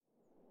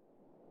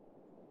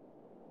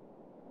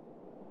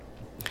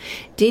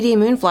Dee Dee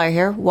Moonflyer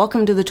here.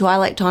 Welcome to the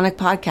Twilight Tonic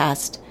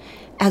podcast.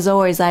 As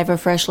always, I have a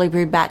freshly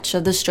brewed batch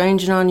of the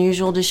strange and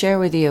unusual to share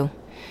with you.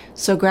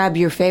 So grab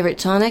your favorite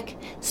tonic,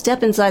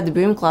 step inside the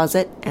broom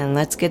closet, and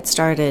let's get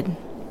started.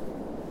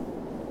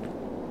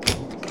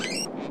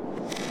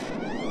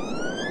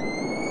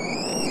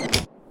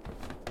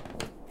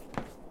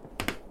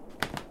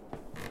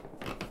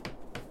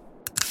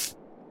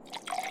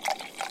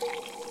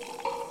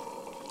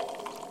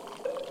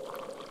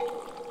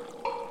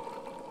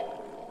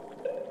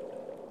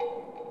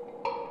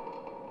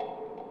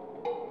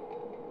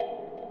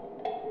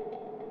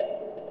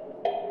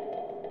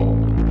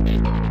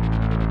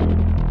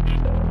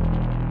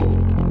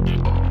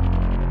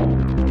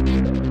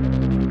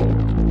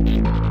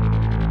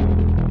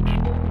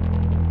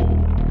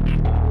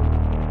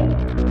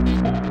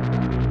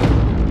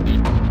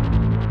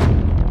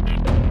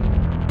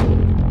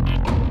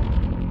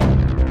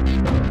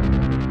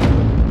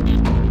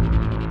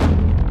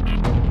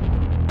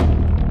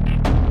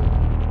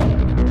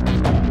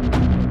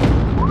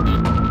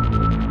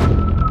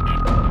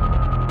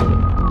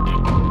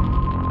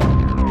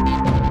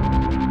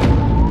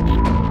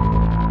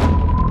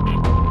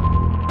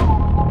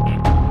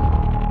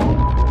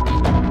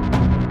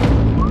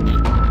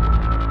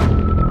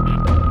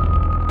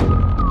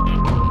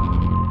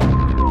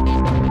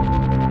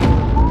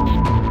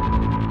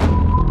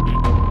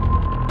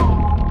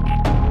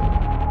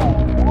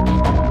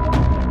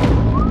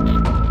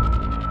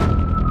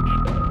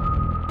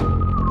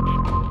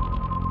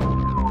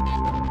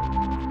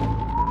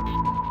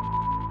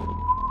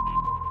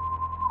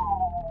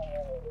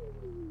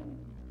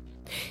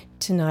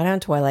 Tonight on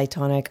Twilight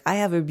Tonic, I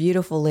have a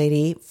beautiful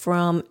lady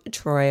from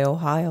Troy,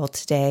 Ohio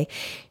today.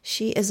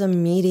 She is a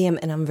medium,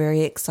 and I'm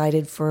very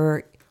excited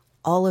for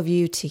all of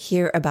you to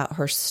hear about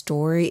her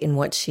story and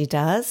what she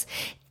does.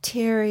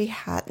 Terry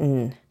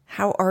Hatton,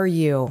 how are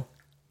you?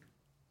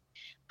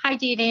 Hi,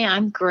 Dee Dee.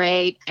 I'm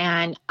great.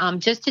 And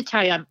just to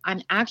tell you,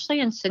 I'm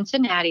actually in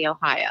Cincinnati,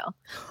 Ohio.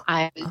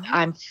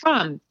 I'm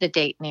from the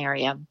Dayton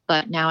area,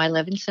 but now I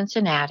live in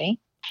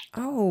Cincinnati.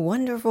 Oh,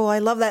 wonderful. I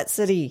love that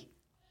city.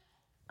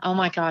 Oh,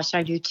 my gosh,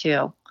 I do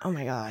too. Oh,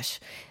 my gosh.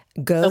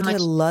 Go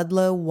to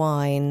Ludlow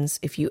Wines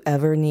if you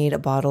ever need a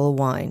bottle of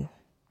wine.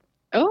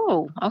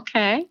 Oh,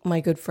 okay.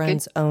 My good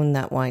friends own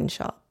that wine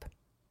shop.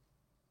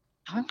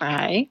 All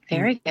right.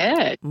 Very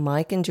good.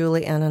 Mike and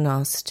Julie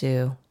Ananas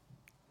do.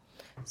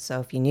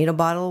 So if you need a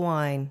bottle of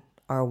wine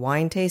or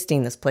wine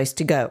tasting, this place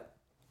to go.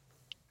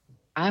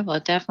 I will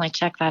definitely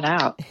check that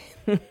out.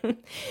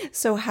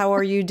 So how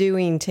are you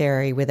doing,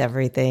 Terry, with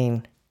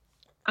everything?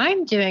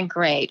 I'm doing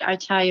great. I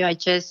tell you, I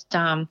just,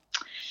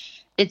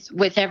 it's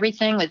with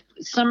everything, with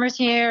summer's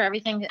here,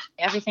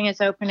 everything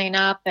is opening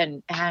up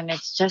and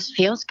it just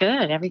feels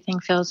good. Everything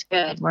feels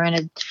good. We're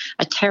in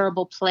a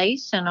terrible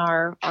place in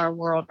our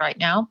world right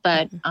now,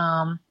 but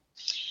I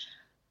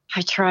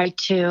try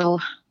to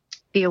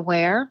be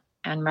aware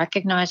and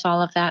recognize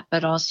all of that,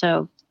 but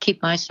also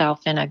keep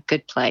myself in a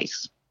good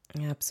place.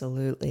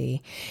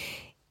 Absolutely.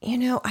 You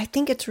know, I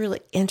think it's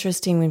really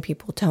interesting when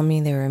people tell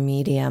me they're a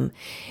medium.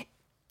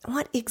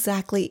 What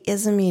exactly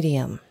is a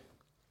medium?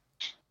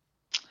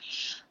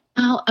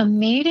 Well, a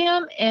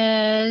medium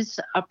is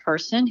a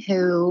person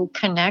who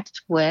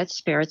connects with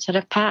spirits that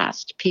have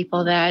passed.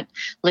 People that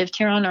lived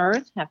here on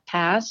earth have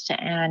passed,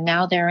 and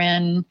now they're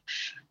in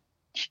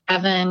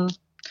heaven,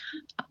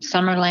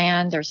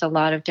 Summerland. There's a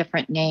lot of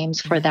different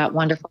names for that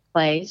wonderful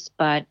place,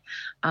 but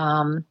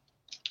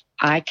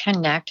I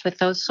connect with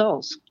those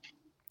souls.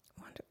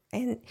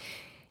 And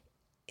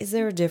is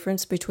there a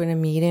difference between a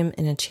medium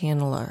and a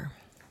channeler?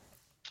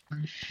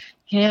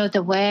 You know,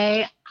 the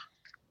way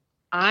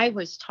I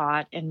was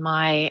taught in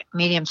my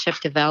mediumship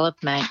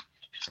development,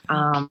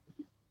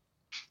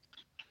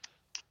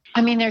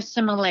 there's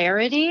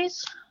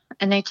similarities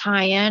and they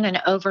tie in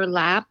and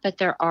overlap, but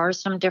there are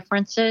some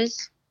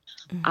differences.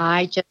 Mm-hmm.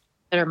 I just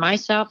consider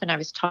myself, and I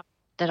was taught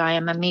that I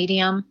am a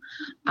medium.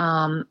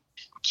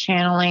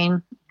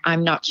 Channeling,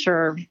 I'm not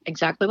sure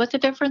exactly what the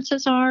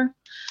differences are,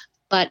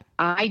 but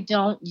I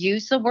don't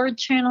use the word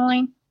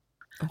channeling.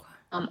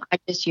 I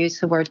just use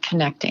the word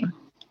connecting.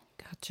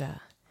 Gotcha.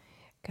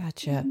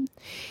 Mm-hmm.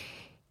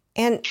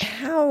 And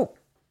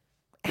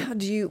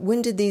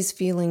when did these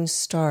feelings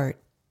start?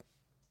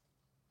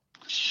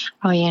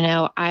 Oh, you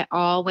know, I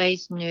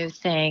always knew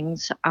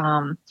things.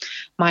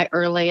 My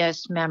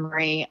earliest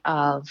memory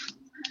of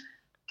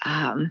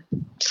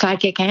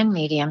psychic and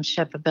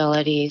mediumship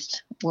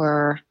abilities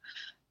were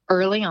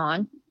early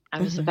on.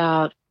 I was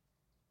about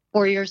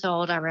 4 years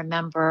old. I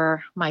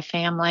remember my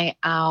family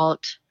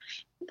out.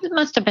 It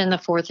must have been the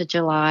 4th of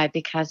July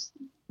because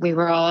we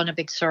were all in a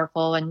big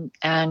circle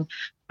and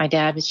my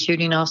dad was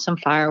shooting off some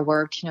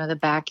fireworks, the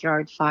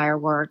backyard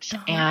fireworks.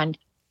 Uh-huh. And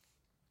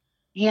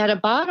he had a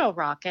bottle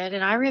rocket.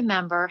 And I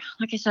remember,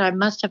 like I said, I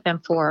must have been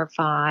 4 or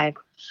 5.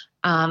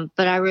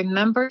 But I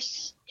remember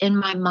in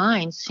my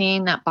mind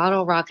seeing that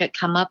bottle rocket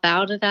come up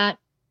out of that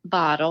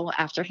bottle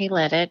after he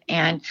lit it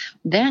and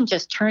then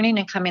just turning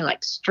and coming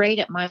like straight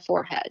at my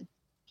forehead.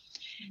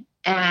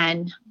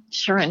 And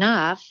sure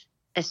enough,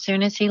 as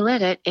soon as he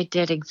lit it, it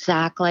did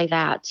exactly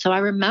that. So I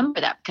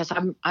remember that because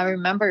I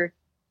remember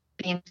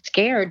being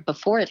scared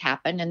before it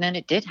happened, and then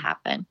it did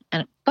happen.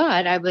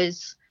 But I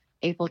was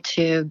able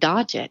to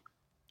dodge it.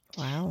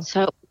 Wow.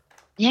 So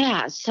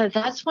yeah, so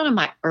that's one of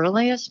my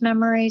earliest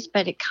memories,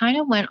 but it kind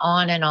of went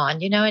on, and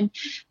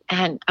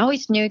I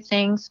always knew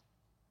things.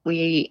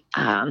 We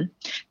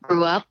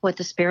grew up with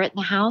a spirit in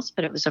the house,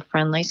 but it was a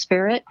friendly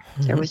spirit.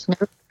 There was no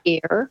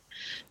fear.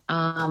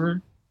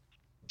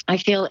 I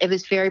feel it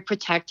was very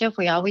protective.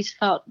 We always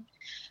felt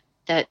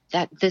that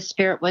this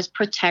spirit was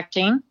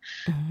protecting.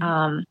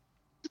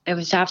 It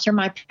was after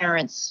my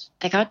parents,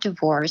 they got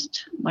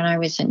divorced when I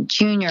was in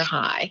junior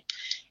high.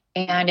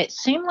 And it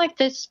seemed like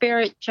this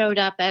spirit showed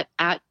up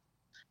at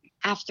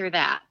after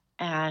that.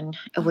 And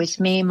it was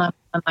me, my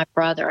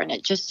brother. And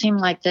it just seemed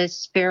like this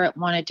spirit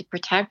wanted to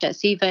protect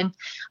us. Even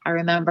I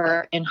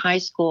remember in high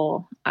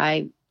school,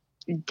 I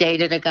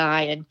dated a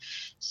guy. And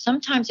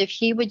sometimes if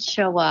he would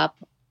show up,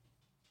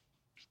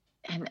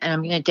 and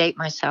I'm going to date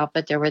myself,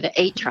 but there were the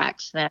 8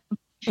 tracks then.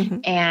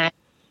 And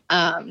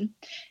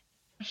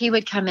he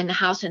would come in the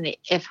house, and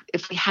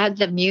if we had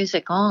the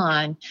music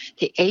on,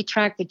 the 8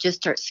 track would just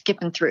start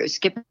skipping through.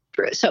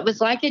 So it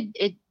was like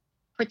it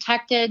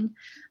protected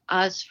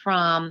us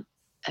from,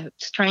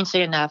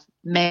 strangely enough,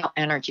 male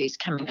energies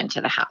coming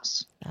into the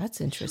house.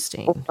 That's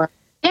interesting.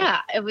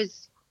 Yeah, it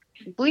was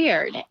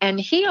weird. And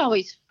he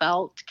always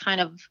felt kind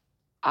of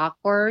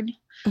awkward.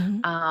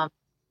 I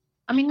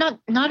mean,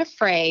 not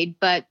afraid,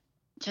 but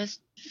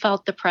just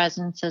felt the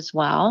presence as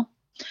well.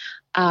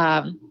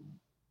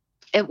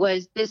 It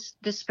was this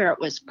spirit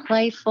was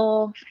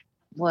playful,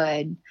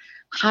 would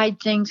hide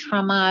things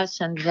from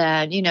us, and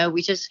then you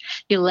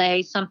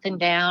lay something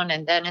down,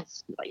 and then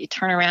you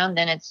turn around,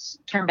 then it's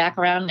turned back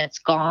around and it's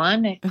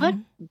gone.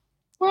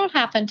 What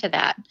happened to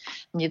that?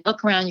 And you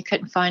look around, you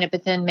couldn't find it,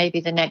 but then maybe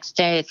the next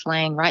day it's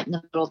laying right in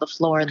the middle of the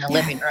floor in the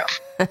living room.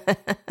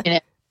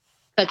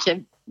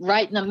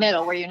 Right in the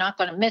middle where you're not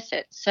going to miss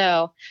it.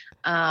 So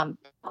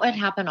it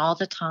happened all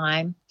the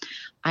time.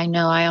 I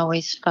know I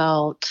always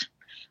felt.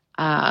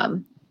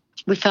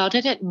 We felt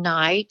it at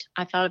night.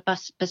 I felt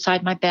it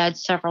beside my bed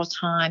several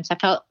times.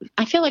 I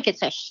feel like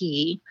it's a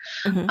he,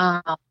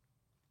 but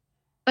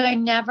I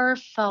never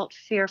felt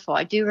fearful.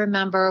 I do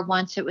remember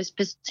once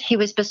he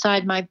was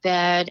beside my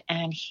bed,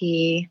 and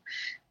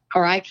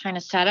I kind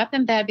of sat up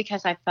in bed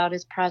because I felt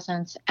his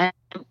presence, and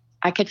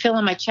I could feel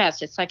in my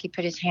chest. It's like he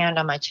put his hand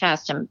on my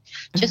chest and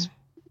just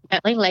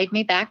gently laid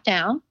me back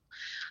down.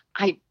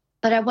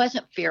 But I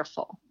wasn't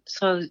fearful.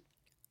 So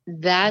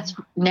that's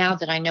now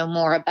that I know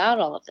more about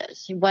all of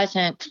this. It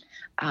wasn't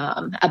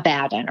a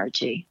bad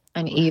energy,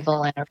 an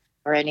evil energy,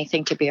 or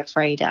anything to be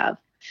afraid of.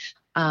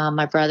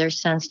 My brother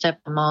sensed it.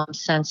 My mom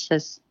sensed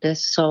this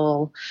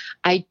soul.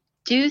 I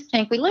do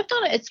think we lived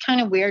on. It's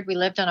kind of weird. We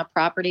lived on a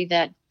property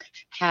that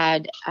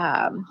had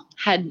at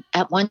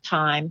one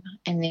time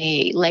in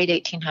the late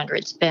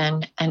 1800s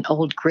been an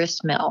old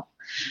grist mill,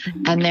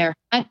 and there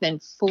had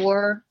been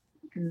 4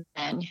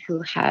 men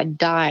who had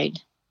died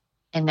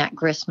in that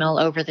grist mill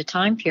over the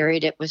time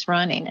period it was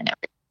running and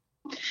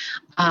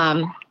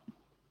everything.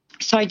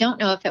 So I don't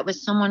know if it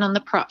was someone on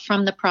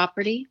from the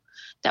property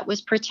that was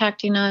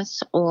protecting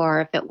us,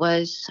 or if it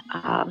was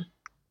a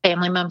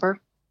family member.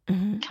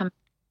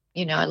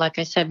 Like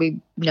I said,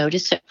 we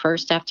noticed it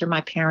first after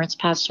my parents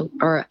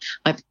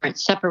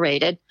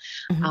separated.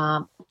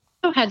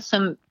 Also had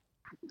some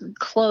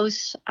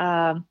close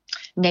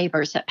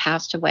neighbors that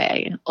passed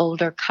away, an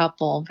older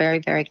couple, very,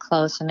 very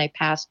close, and they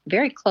passed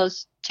very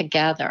close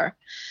together.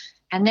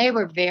 And they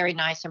were very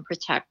nice and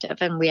protective,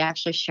 and we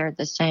actually shared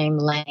the same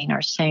lane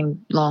or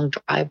same long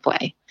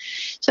driveway.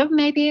 So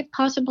maybe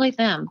possibly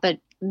them, but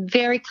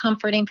very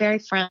comforting, very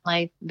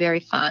friendly, very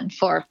fun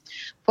for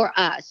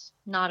us,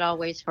 not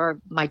always for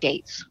my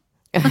dates.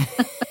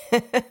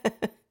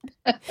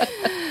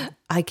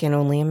 I can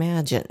only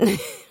imagine.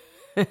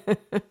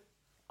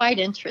 Quite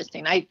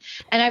interesting. I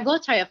will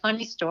tell you a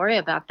funny story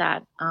about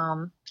that.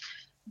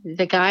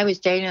 The guy I was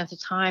dating at the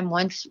time,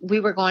 once we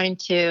were going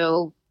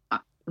to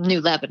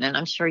New Lebanon,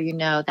 I'm sure you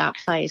know that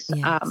place.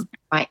 Yes.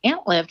 My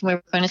aunt lived, and we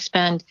were going to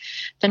spend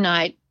the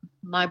night.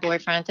 My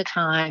boyfriend at the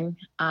time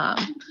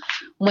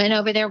went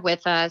over there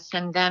with us,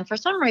 and then for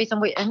some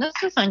reason and this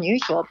is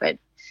unusual, but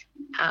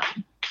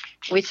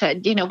we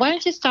said, why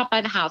don't you stop by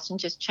the house and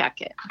just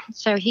check it?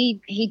 So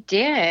he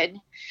did,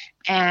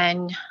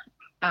 and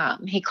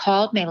he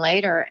called me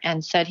later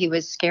and said he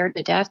was scared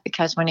to death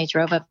because when he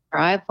drove up the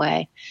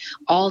driveway,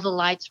 all the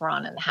lights were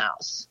on in the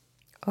house.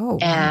 Oh, wow.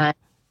 And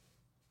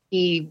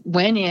he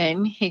went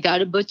in, he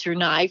got a butcher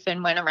knife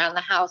and went around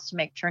the house to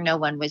make sure no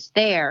one was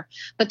there.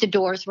 But the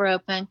doors were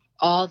open,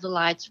 all the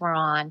lights were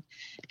on.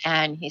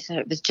 And he said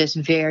it was just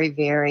very,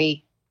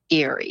 very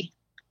eerie.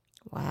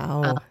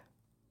 Wow.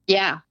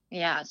 Yeah.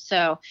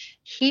 So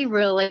he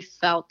really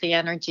felt the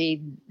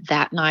energy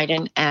that night,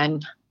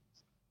 and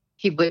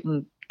he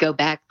wouldn't go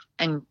back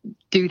and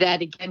do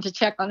that again to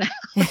check on that.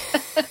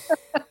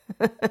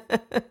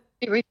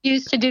 He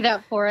refused to do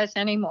that for us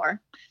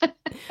anymore.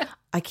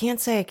 I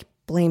can't say I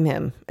blame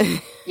him.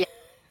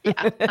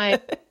 Yeah.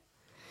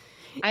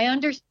 I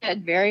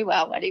understood very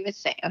well what he was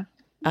saying.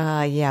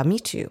 Yeah, me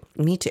too.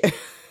 Me too.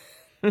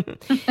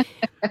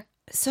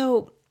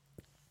 So,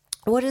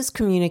 what is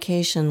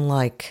communication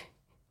like?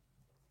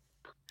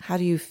 How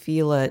do you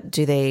feel it?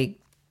 Do they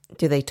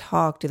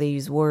talk? Do they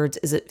use words?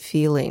 Is it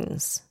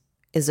feelings?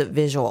 Is it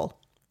visual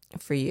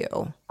for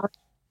you?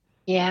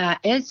 Yeah,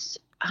 it's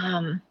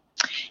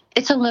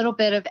a little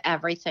bit of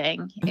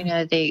everything. You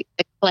know, the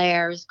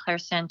clairs,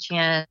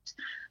 clairsentience,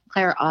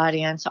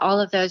 clairaudience, all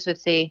of those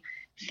with the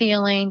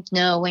feeling,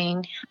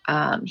 knowing,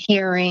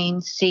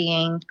 hearing,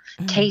 seeing,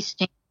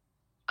 tasting.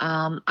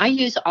 I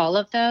use all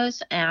of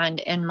those, and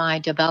in my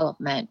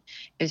development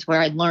is where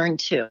I learned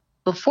to.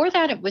 Before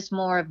that, it was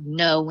more of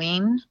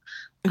knowing.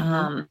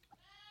 I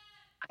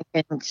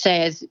can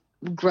say as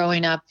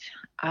growing up,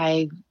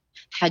 I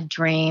had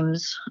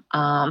dreams.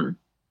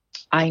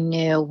 I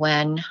knew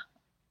when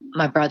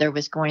my brother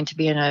was going to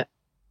be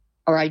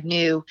or I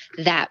knew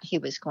that he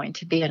was going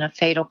to be in a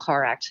fatal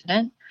car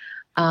accident.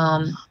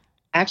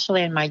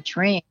 Actually, in my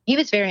dream, he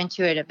was very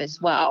intuitive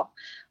as well.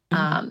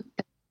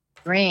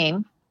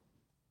 Dream,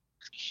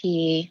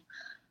 he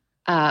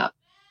had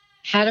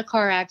a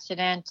car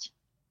accident.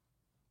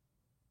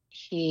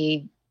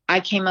 I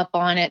came up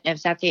on it. It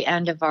was at the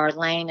end of our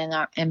lane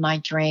in my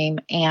dream,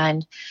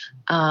 and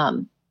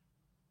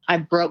I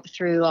broke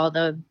through all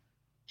the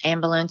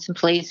ambulance and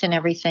police and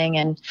everything,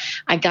 and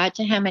I got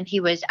to him, and he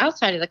was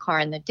outside of the car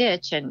in the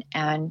ditch, and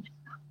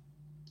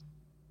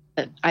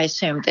I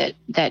assumed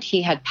that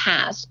he had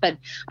passed, but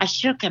I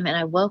shook him and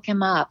I woke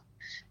him up,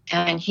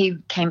 and he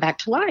came back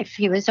to life.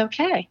 He was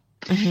okay.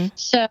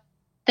 So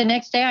the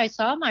next day I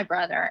saw my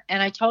brother,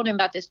 and I told him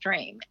about this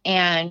dream,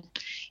 and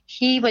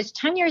he was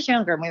 10 years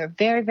younger, and we were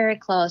very, very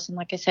close. And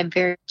like I said,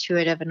 very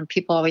intuitive. And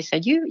people always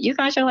said, you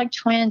guys are like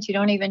twins. You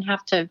don't even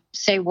have to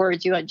say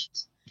words. You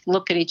just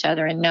look at each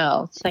other and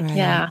know. It's like,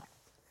 yeah.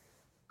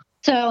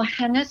 So,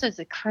 and this is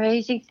a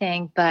crazy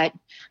thing, but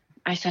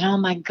I said, oh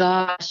my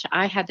gosh,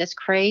 I had this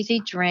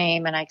crazy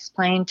dream. And I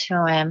explained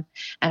to him,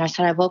 and I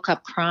said, I woke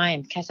up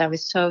crying because I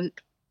was so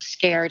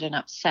scared and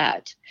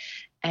upset.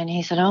 And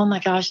he said, oh my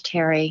gosh,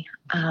 Terry,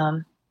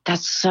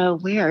 that's so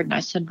weird. And I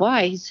said,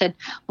 why? He said,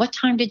 what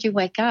time did you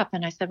wake up?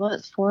 And I said, well,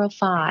 it's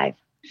 4:05.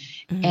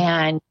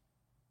 And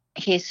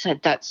he said,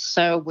 that's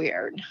so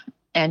weird.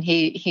 And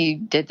he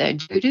did the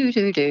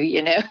do,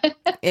 you know.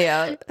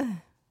 Yeah.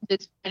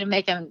 Just trying to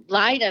make him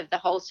light of the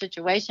whole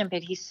situation.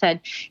 But he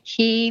said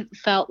he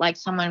felt like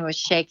someone was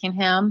shaking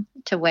him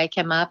to wake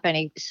him up. And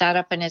he sat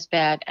up in his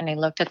bed and he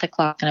looked at the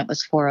clock, and it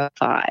was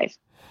 4:05.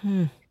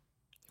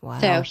 Wow.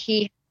 So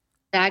he had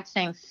exact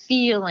same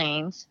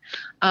feelings.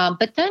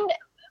 But then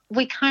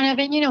we kind of,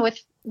 and you know,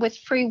 with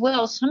free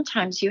will,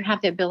 sometimes you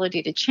have the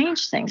ability to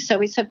change things. So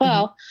we said,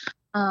 well,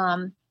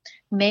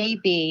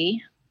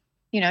 maybe,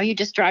 you know, you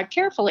just drive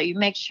carefully. You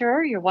make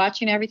sure you're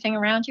watching everything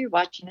around you,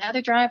 watching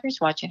other drivers,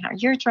 watching how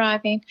you're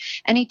driving.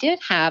 And he did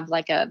have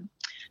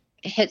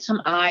hit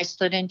some ice,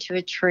 slid into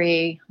a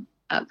tree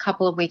a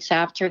couple of weeks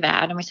after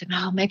that. And we said,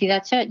 oh, maybe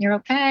that's it. And you're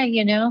okay,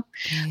 you know.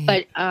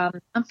 But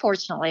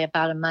unfortunately,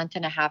 about a month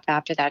and a half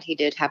after that, he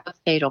did have a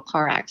fatal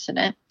car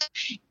accident.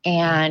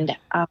 And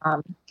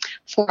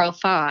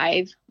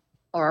 4:05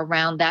 or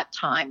around that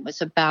time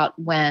was about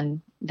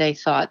when they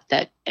thought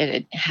that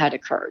it had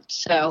occurred.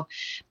 So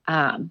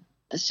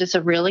it's just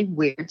a really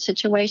weird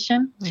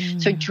situation.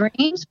 So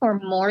dreams were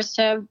more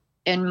so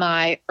in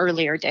my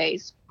earlier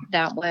days.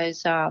 That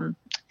was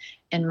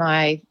in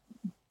my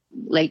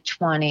late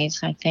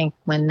 20s, I think,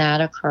 when that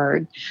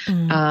occurred.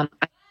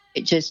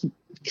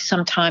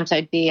 Sometimes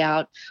I'd be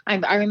out.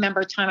 I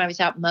remember a time I was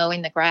out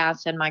mowing the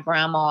grass, and my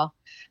grandma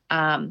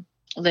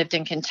lived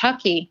in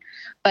Kentucky,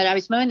 but I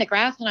was mowing the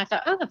grass and I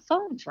thought, oh, the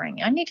phone's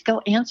ringing. I need to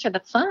go answer the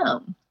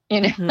phone,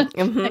 you know.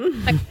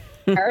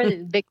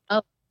 Big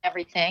phone and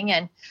everything.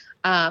 And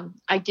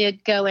I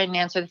did go in and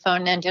answer the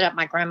phone, and ended up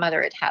my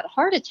grandmother had a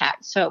heart attack.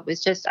 So it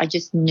was I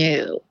just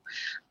knew.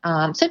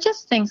 So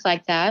just things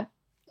like that.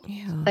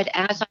 Yeah. But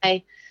as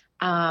I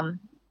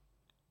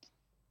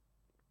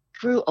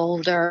grew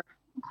older,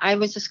 I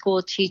was a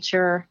school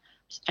teacher.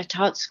 I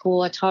taught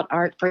school. I taught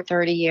art for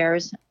 30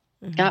 years,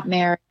 got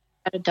married,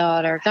 had a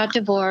daughter, got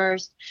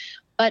divorced.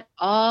 But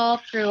all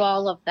through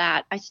all of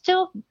that, I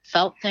still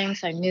felt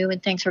things. I knew when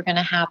things were going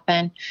to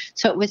happen.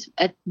 So it was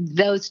at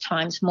those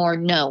times more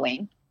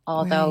knowing,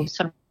 although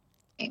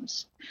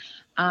sometimes.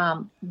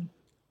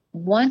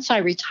 Once I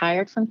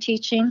retired from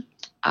teaching,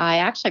 I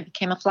actually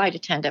became a flight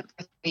attendant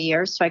for 3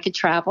 years so I could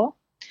travel.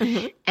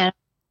 And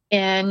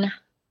in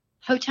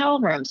hotel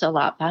rooms a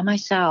lot by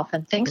myself.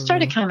 And things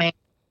started coming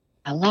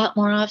a lot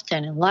more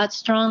often and a lot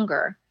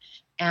stronger.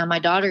 And my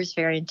daughter's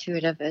very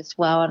intuitive as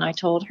well. And I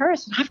told her, I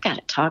said, I've got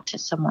to talk to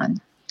someone.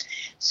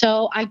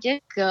 So I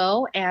did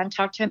go and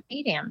talk to a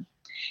medium.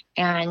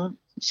 And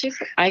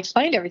I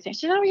explained everything.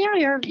 She said, oh,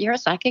 yeah, you're a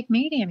psychic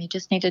medium. You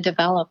just need to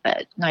develop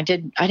it. And I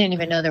didn't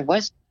even know there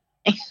was.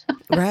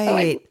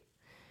 Right.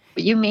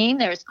 You mean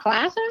there's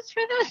classes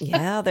for this?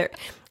 Yeah. Out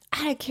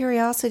of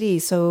curiosity,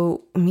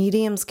 so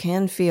mediums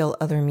can feel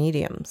other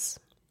mediums.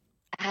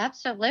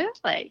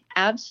 Absolutely.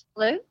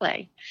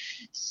 Absolutely.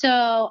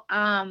 So,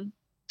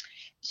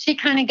 she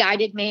kind of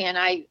guided me, and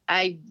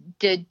I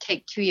did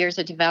take 2 years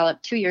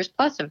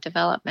plus of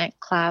development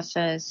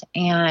classes.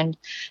 And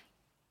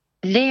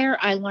there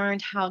I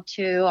learned how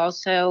to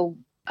also,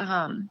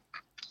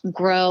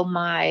 grow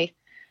my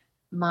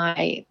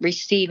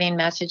receiving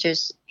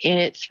messages in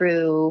it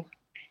through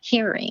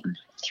hearing,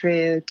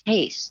 through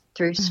taste,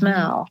 through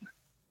smell,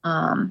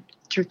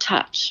 through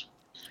touch.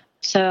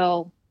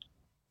 So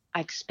I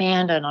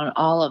expanded on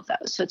all of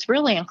those. So it's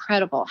really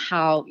incredible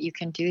how you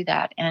can do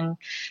that. And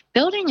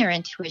building your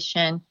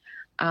intuition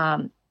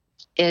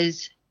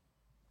is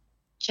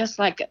just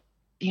like,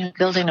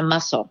 building a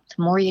muscle.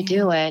 The more you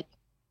do it,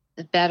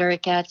 the better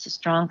it gets, the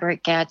stronger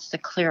it gets, the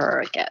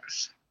clearer it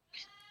gets.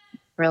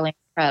 Really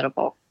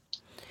incredible.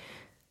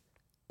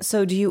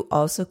 So do you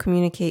also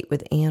communicate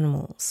with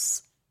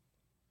animals,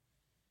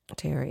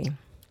 Terry?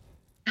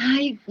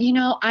 I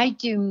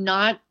do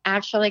not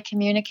actually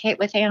communicate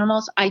with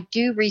animals. I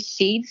do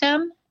receive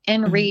them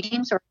in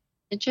readings or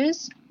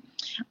messages.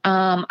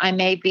 I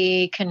may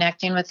be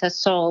connecting with a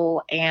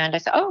soul, and I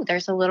say, "Oh,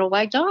 there's a little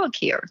white dog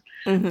here."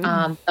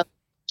 They'll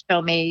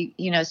show me,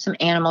 some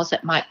animals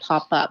that might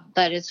pop up.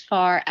 But as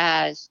far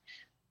as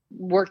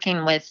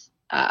working with,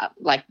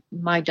 like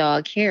my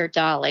dog here,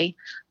 Dolly,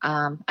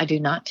 I do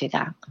not do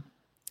that.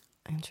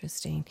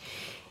 Interesting.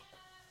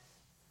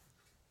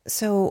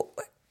 So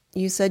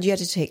you said you had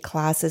to take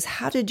classes.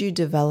 How did you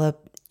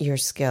develop your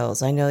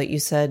skills? I know that you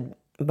said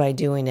by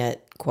doing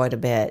it quite a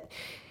bit.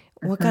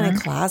 What kind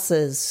of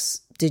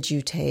classes did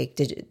you take?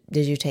 Did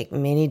you take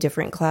many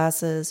different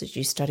classes? Did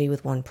you study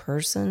with one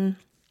person?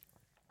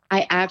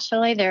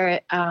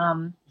 There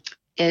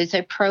is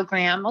a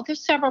program. Well,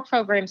 there's several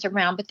programs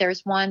around, but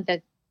there's one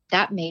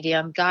that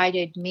medium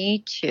guided me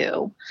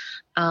to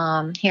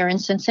here in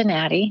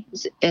Cincinnati.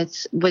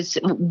 It was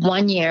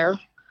 1 year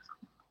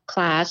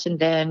class, and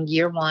then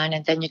year one,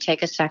 and then you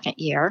take a second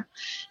year.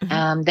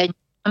 Then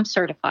I'm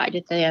certified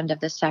at the end of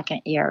the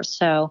second year.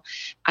 So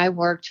I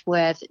worked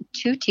with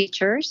 2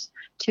 teachers,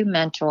 2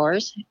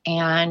 mentors,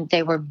 and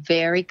they were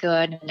very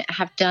good and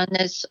have done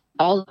this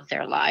all of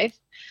their life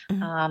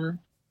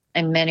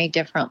in many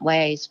different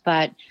ways.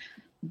 But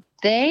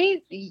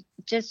they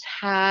just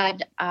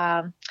had,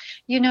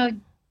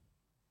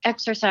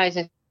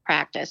 exercises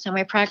practice. And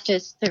we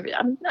practiced,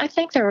 I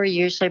think there were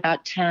usually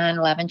about 10,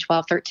 11,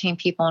 12, 13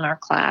 people in our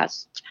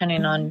class,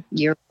 depending on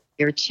year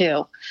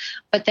 2.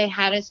 But they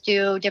had us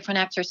do different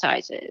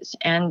exercises.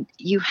 And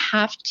you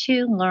have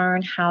to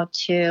learn how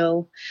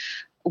to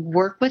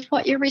work with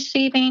what you're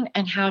receiving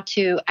and how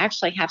to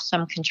actually have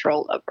some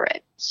control over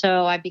it.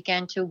 So I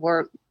began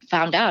to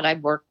found out I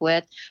work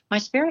with my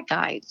spirit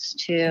guides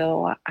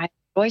I have a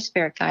boy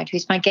spirit guide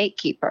who's my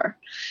gatekeeper.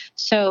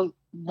 So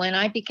when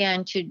I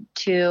began to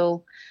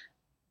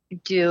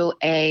do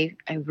a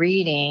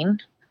reading,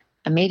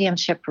 a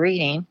mediumship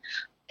reading,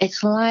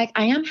 it's like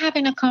I am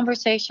having a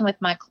conversation with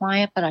my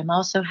client, but I'm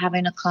also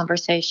having a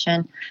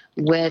conversation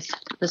with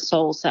the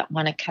souls that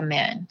want to come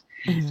in.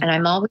 And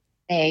I'm always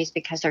amazed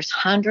because there's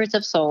hundreds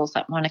of souls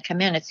that want to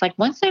come in. It's like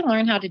once they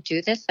learn how to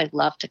do this, they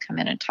love to come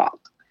in and talk.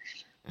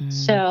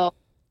 So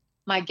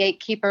my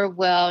gatekeeper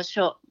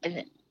she'll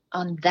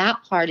on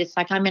that part, it's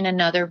like I'm in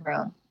another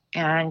room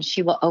and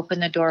she will open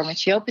the door. When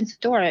she opens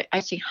the door, I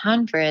see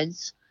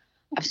hundreds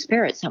of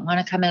spirits that want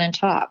to come in and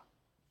talk.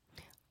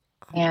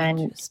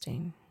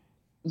 Interesting.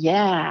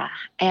 Yeah.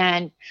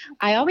 And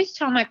I always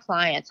tell my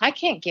clients, I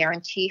can't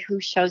guarantee who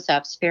shows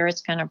up.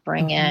 Spirit's going to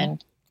bring in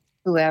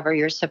whoever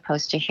you're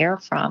supposed to hear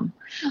from.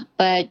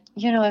 But,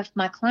 if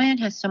my client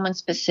has someone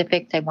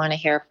specific they want to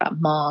hear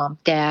from, mom,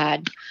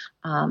 dad,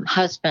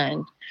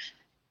 husband,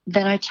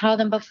 then I tell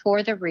them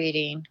before the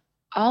reading,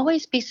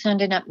 always be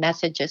sending up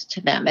messages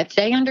to them. If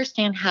they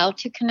understand how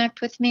to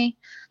connect with me,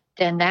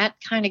 then that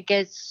kind of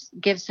gives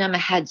them a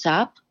heads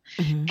up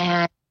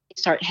and they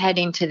start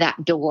heading to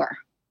that door.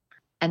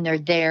 And they're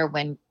there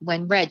when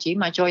Reggie,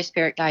 my joy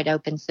spirit guide,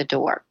 opens the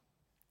door.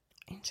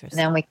 Interesting.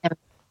 Then we can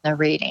the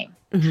reading.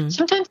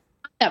 Sometimes it's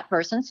not that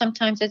person.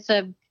 Sometimes it's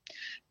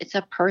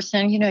a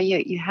person.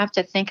 You have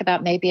to think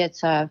about maybe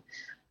it's a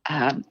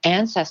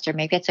ancestor.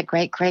 Maybe it's a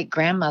great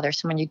grandmother,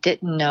 someone you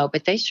didn't know,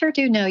 but they sure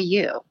do know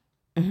you.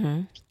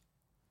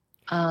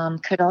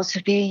 Could also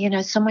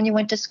be, someone you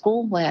went to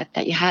school with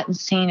that you hadn't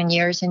seen in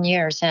years and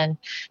years, and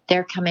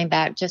they're coming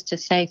back just to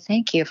say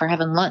thank you for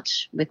having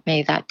lunch with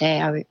me that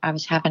day. I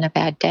was having a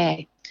bad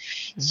day.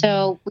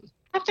 So we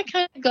have to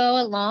kind of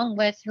go along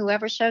with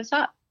whoever shows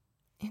up.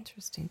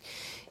 Interesting.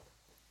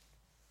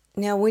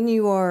 Now, when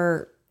you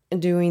are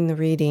doing the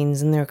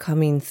readings and they're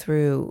coming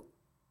through,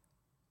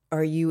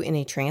 are you in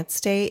a trance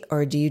state,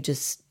 or do you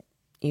just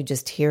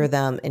hear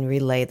them and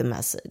relay the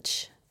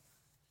message?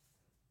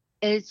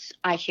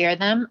 I hear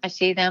them, I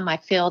see them, I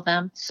feel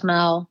them,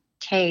 smell,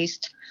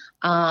 taste.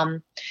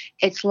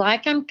 It's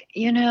like I'm,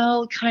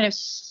 kind of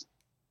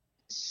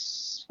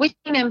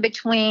switching in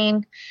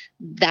between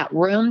that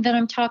room that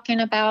I'm talking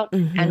about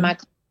and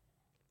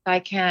I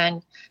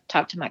can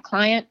talk to my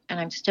client and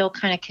I'm still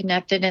kind of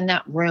connected in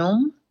that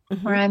room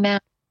where I'm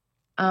at.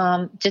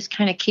 just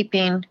kind of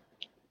keeping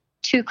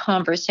two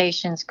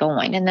conversations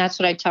going. And that's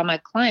what I tell my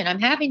client. I'm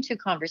having two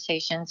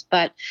conversations,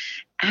 but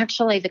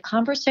actually the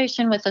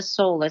conversation with the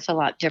soul is a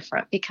lot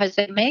different, because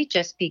they may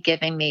just be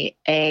giving me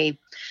a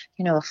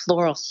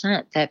floral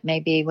scent that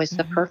maybe was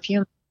the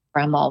perfume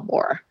grandma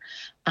wore.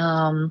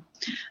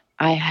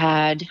 I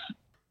had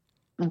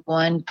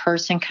one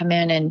person come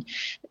in and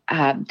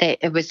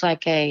it was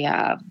like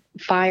a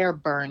fire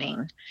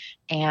burning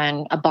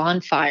and a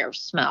bonfire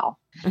smell.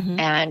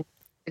 And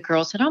the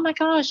girl said, "Oh my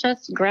gosh,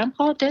 that's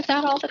Grandpa did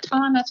that all the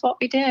time. That's what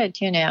we did,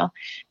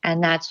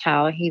 And that's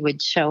how he would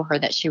show her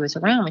that she was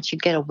around, when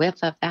she'd get a whiff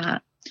of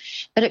that.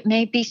 But it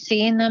may be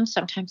seeing them.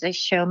 Sometimes they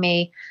show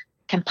me,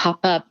 can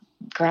pop up.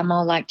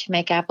 Grandma liked to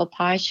make apple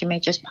pie. She may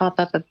just pop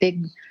up a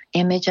big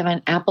image of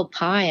an apple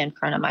pie in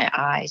front of my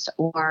eyes.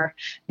 Or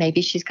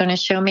maybe she's going to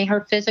show me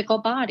her physical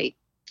body.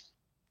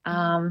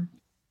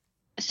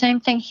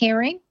 Same thing,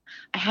 hearing.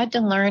 I had to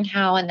learn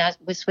how, and that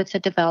was with the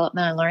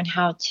development, I learned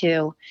how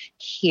to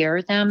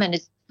hear them. And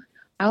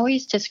I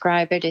always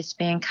describe it as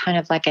being kind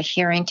of like a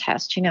hearing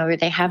test, where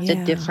they have the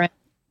different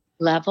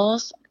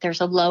levels.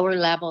 There's a lower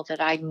level that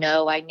I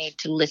know I need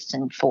to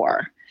listen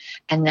for.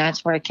 And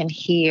that's where I can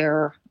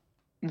hear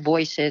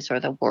voices or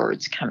the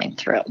words coming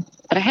through.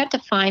 But I had to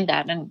find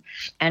that.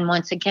 And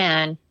once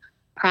again,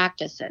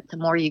 practice it. The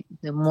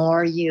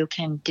more you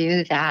can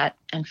do that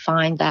and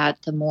find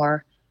that, the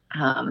more,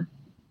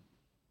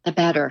 the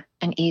better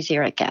and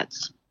easier it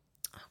gets.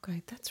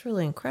 Okay, that's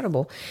really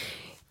incredible.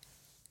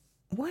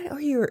 What are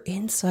your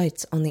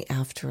insights on the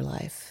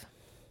afterlife?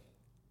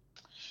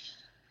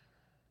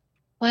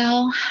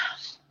 Well,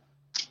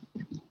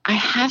 I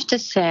have to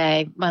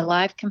say my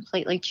life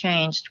completely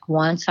changed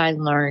once I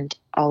learned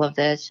all of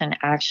this and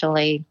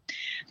actually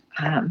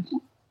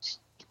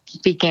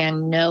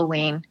began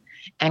knowing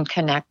and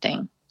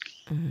connecting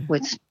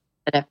with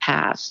that have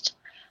passed.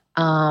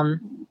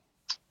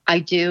 I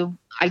do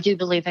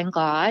believe in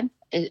God.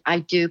 I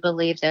do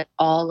believe that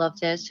all of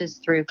this is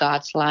through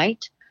God's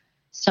light.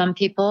 Some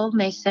people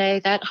may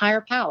say that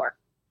higher power.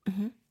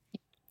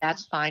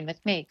 That's fine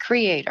with me.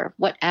 Creator,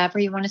 whatever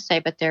you want to say,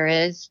 but there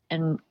is,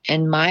 in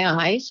my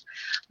eyes,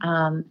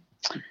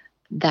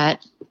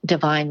 that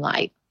divine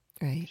light.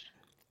 Right.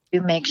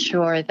 To make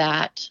sure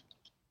that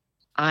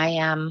I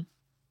am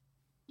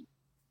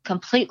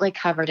completely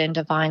covered in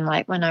divine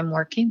light when I'm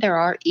working. There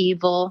are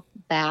evil,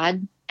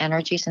 bad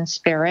energies and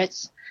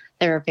spirits.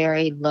 They're a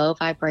very low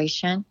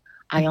vibration.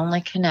 I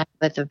only connect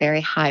with a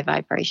very high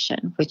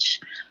vibration, which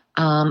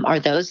are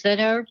those that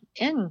are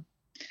in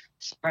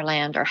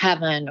Starland or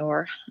heaven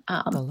or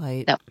the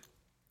light.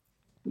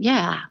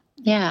 Yeah.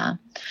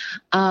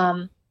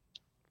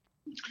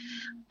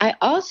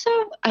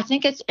 I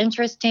think it's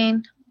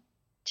interesting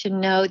to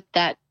note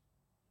that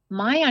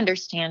my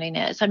understanding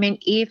is,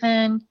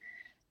 even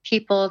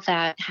people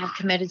that have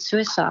committed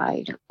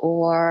suicide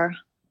or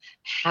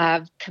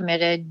have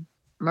committed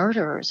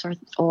murders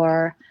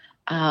or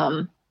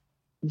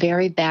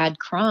very bad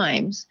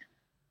crimes,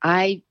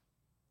 I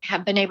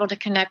have been able to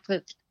connect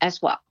with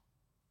as well.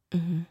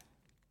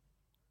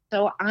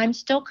 So I'm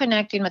still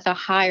connecting with a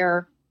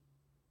higher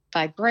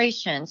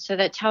vibration. So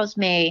that tells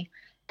me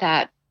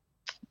that,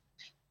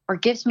 or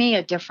gives me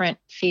a different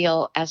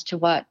feel as to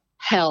what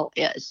hell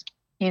is.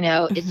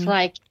 It's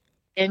like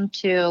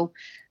into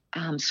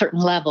certain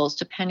levels,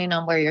 depending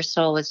on where your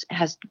soul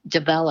has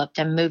developed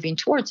and moving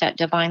towards that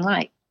divine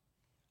light.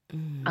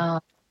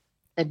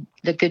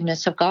 The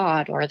goodness of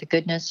God, or the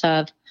goodness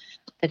of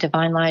the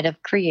divine light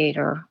of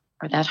Creator,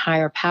 or that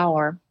higher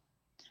power.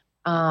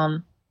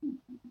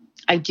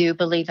 I do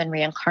believe in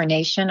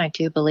reincarnation. I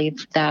do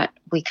believe that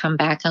we come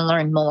back and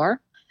learn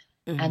more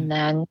and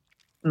then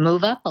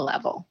move up a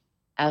level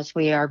as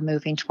we are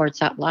moving towards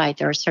that light.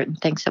 There are certain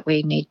things that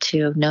we need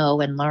to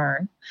know and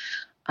learn.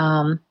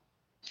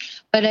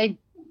 But I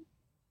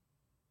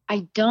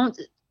don't,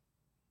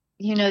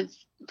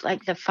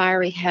 like the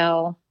fiery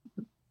hell,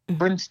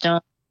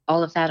 brimstone,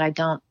 all of that, I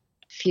don't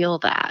feel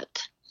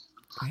that.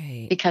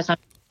 Right. Because I'm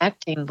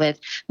connecting with,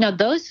 now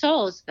those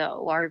souls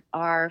though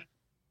are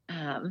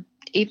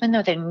even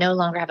though they no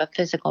longer have a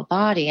physical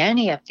body,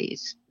 any of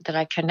these that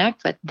I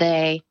connect with,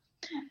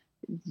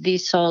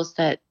 these souls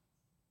that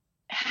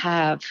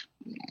have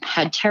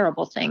had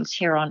terrible things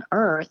here on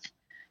earth,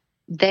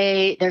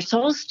 their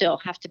souls still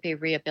have to be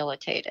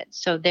rehabilitated.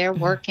 So they're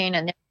working,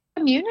 and there's a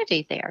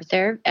community there.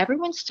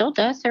 Everyone still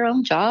does their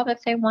own job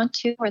if they want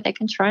to, or they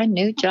can try a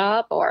new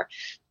job, or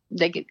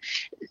the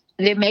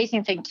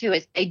amazing thing too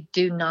is they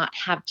do not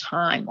have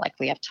time like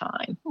we have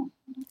time.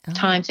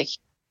 Time's a huge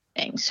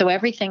thing. So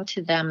everything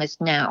to them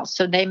is now.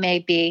 So they may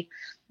be,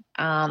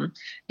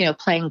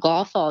 playing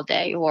golf all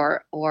day,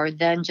 or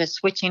then just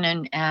switching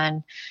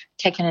and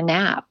taking a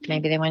nap.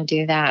 Maybe they want to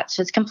do that.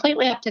 So it's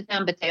completely up to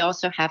them, but they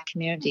also have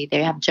community.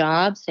 They have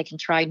jobs. They can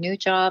try new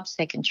jobs.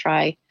 They can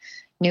try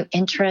new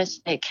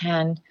interests.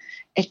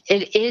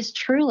 It is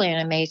truly an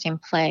amazing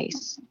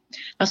place.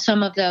 Now,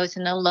 some of those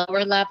in the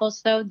lower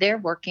levels, though, they're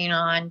working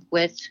on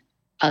with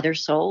other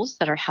souls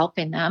that are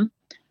helping them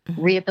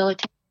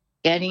rehabilitate,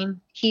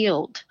 getting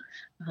healed.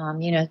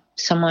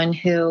 someone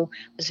who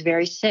was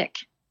very sick.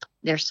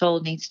 Their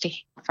soul needs to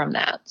heal from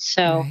that.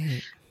 So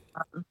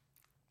Right.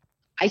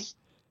 I,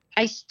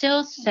 I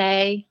still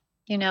say,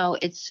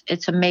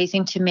 it's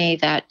amazing to me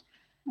that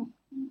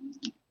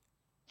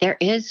there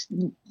is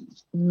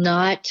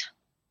not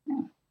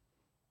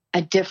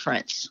a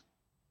difference.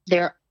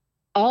 They're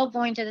all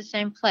going to the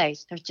same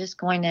place. They're just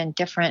going in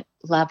different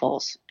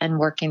levels and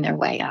working their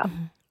way up.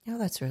 Oh,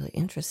 that's really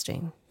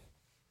interesting.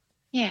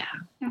 Yeah.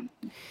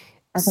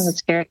 I think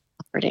it's very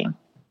comforting.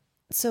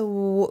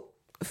 So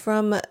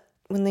from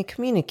when they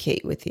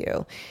communicate with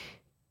you,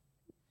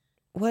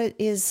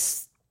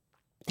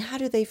 how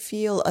do they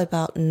feel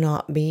about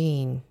not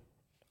being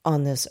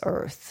on this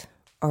earth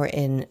or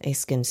in a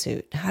skin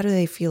suit? How do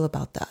they feel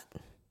about that?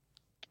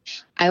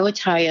 I would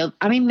tell you,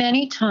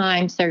 many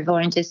times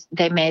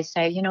they may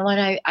say, you know what,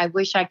 I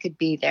wish I could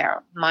be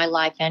there. My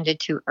life ended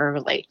too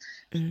early,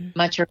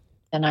 much earlier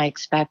than I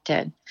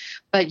expected.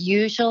 But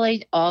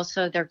usually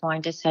also they're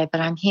going to say,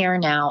 but I'm here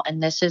now,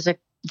 and this is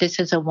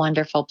a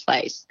wonderful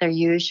place. They're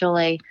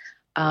usually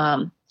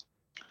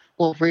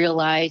will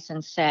realize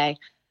and say,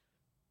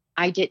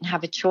 I didn't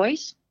have a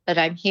choice, but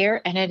I'm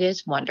here and it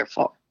is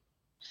wonderful.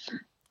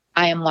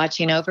 I am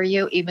watching over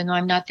you. Even though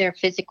I'm not there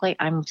physically,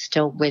 I'm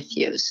still with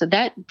you. So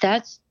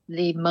that's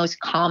the most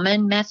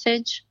common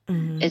message,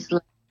 is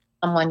let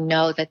someone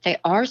know that they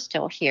are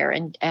still here.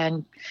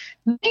 And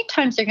many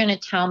times they're going to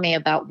tell me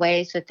about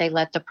ways that they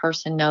let the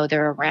person know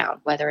they're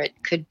around, whether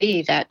it could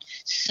be that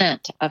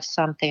scent of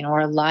something or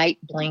a light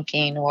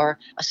blinking or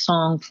a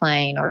song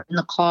playing or in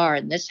the car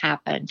and this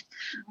happened.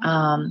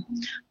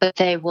 But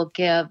they will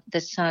give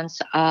the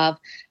sense of,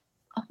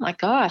 oh my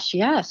gosh,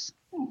 yes,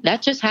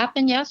 that just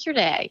happened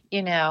yesterday,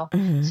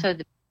 So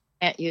the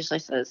parent usually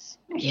says,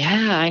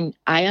 yeah,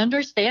 I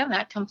understand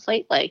that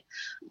completely.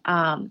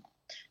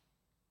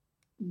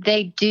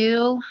 They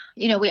do,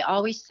 I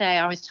always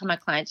tell my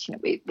clients,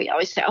 we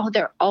always say, oh,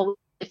 they're always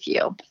with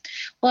you.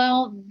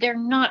 Well, they're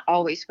not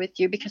always with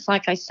you because,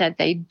 like I said,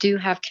 they do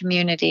have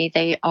community.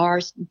 They are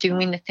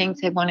doing the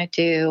things they want to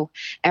do.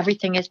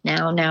 Everything is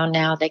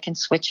now. They can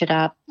switch it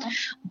up.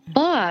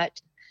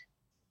 But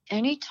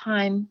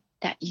anytime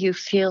that you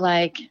feel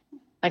like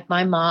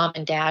my mom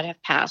and dad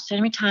have passed,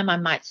 anytime I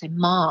might say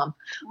mom,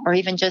 or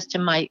even just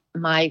in my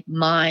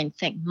mind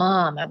think,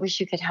 Mom, I wish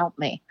you could help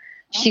me.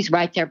 She's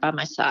right there by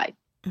my side.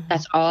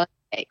 That's all it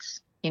takes,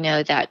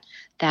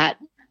 that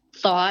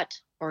thought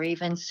or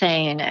even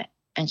saying it.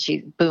 And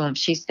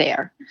she's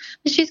there.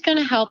 She's going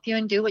to help you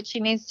and do what she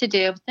needs to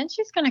do. But then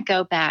she's going to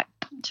go back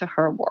to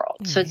her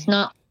world. So it's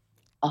not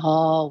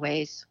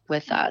always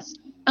with us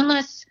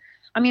unless,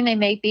 they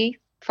may be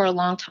for a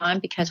long time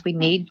because we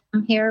need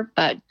them here,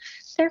 but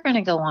they're going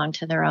to go on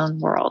to their own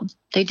world.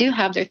 They do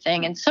have their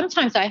thing. And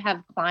sometimes I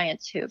have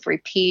clients who have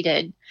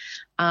repeated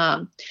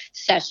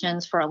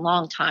sessions for a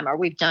long time, or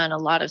we've done a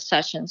lot of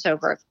sessions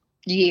over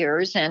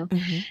years, and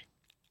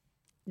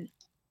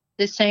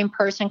the same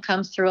person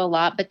comes through a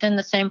lot, but then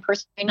the same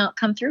person may not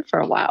come through for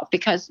a while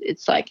because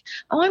it's like,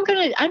 oh, I'm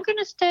going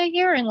to stay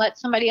here and let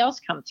somebody else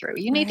come through.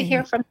 You need to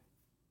hear from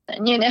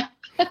them,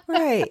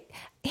 Right.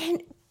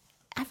 And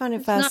I find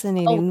it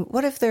fascinating.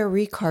 What if they're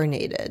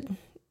reincarnated?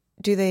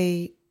 Do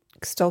they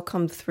still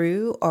come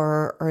through,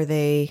 or are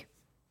they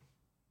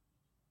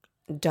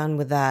done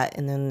with that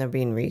and then they're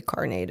being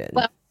reincarnated?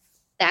 Well,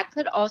 that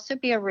could also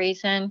be a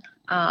reason.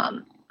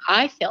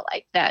 I feel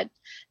like that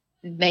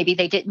maybe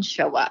they didn't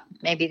show up.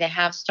 Maybe they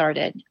have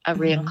started a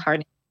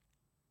reincarnation.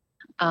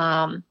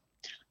 I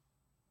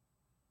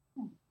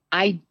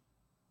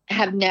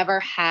have never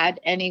had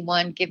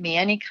anyone give me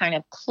any kind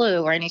of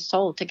clue, or any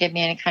soul to give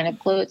me any kind of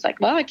clue. It's like,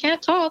 well, I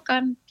can't talk.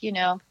 I'm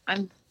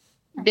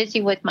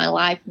busy with my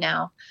life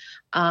now.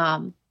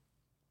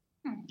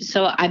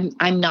 So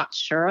I'm not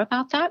sure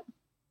about that,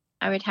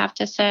 I would have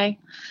to say.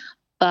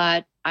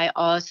 But I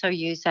also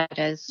use that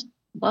as,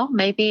 well,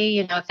 maybe,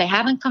 if they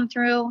haven't come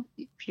through,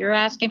 if you're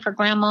asking for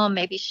grandma,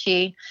 maybe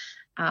she,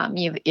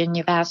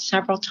 you've asked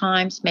several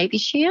times, maybe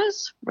she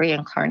is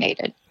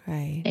reincarnated.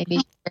 Right. Maybe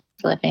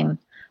she's living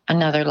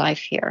another life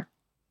here.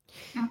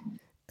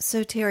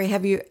 So, Terry,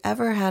 have you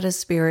ever had a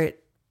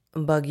spirit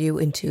bug you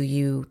until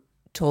you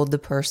told the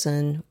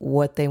person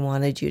what they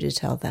wanted you to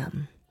tell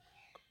them?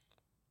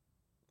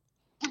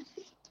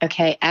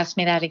 Okay, ask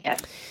me that again.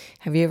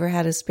 Have you ever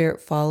had a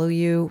spirit follow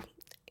you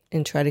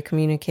and try to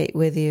communicate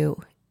with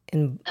you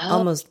and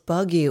almost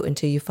bug you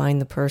until you find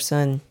the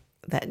person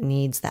that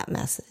needs that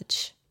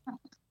message?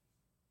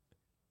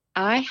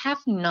 I have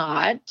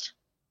not.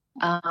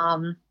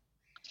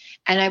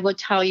 And I will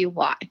tell you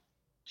why.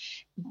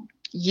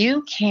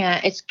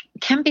 It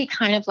can be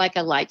kind of like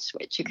a light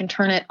switch. You can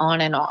turn it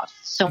on and off.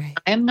 So right.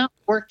 I am not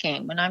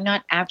working. When I'm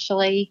not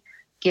actually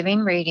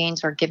giving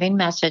readings or giving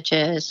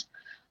messages,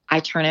 I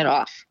turn it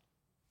off.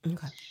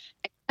 Okay.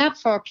 Except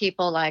for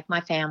people like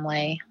my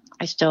family.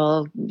 I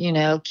still,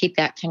 keep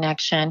that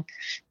connection.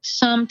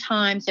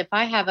 Sometimes if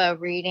I have a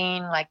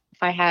reading, like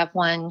if I have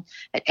one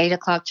at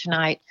 8:00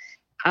 tonight,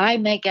 I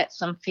may get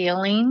some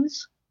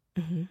feelings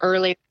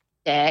early in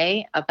the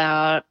day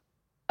about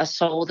a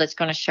soul that's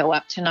going to show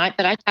up tonight,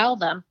 but I tell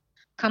them,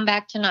 come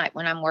back tonight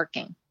when I'm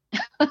working.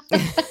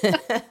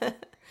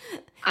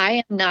 I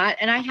am not.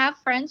 And I have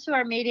friends who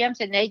are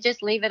mediums and they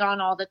just leave it on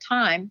all the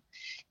time.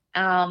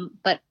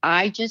 But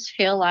I just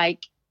feel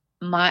like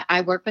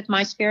I work with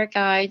my spirit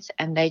guides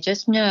and they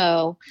just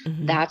know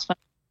that's what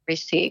I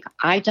receive.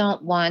 I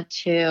don't want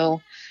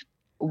to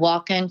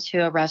walk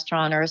into a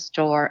restaurant or a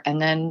store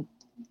and then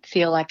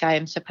feel like I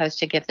am supposed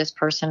to give this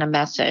person a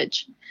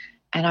message.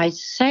 And I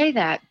say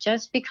that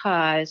just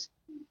because,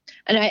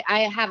 and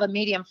I have a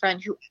medium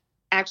friend who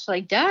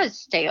actually does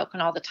stay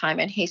open all the time.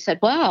 And he said,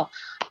 well,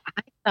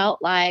 I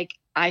felt like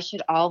I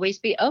should always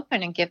be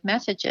open and give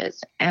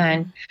messages.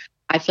 And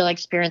I feel like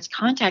spirits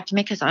contact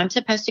me because I'm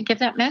supposed to give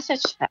that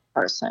message to that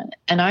person.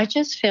 And I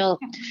just feel,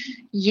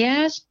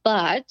 yes,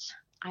 but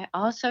I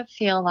also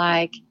feel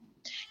like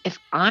if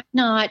I'm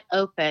not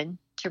open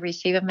to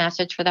receive a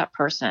message for that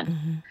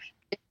person,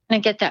 it's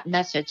going to get that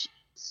message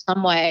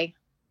some way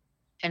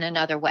in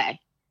another way.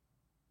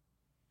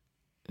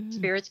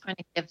 Spirit's going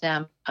to give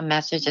them a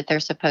message that they're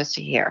supposed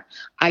to hear.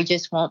 I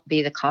just won't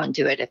be the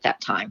conduit at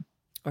that time.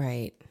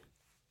 Right.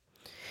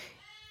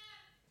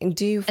 And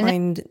do you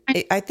find,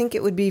 I think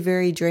it would be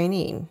very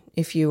draining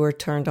if you were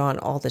turned on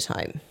all the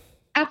time.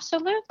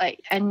 Absolutely.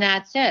 And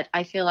that's it.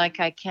 I feel like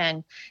I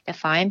can,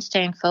 if I'm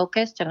staying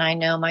focused and I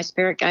know my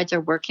spirit guides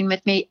are working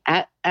with me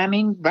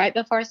right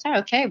before I say,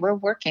 okay, we're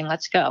working,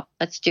 let's go,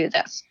 let's do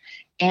this.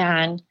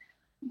 And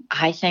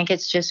I think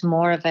it's just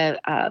more of a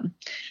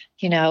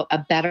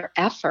better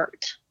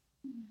effort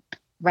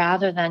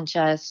rather than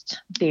just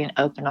being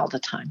open all the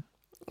time.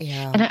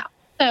 Yeah. And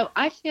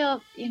I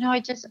feel, I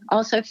just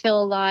also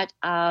feel a lot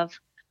of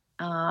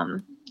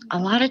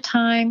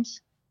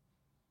times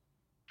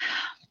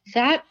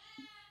that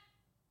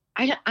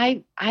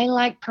I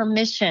like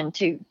permission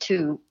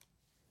to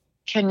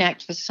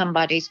connect with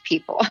somebody's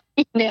people,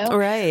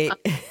 Right.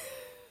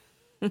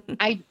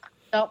 I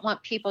don't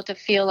want people to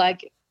feel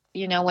like,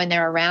 when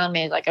they're around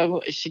me, like, oh,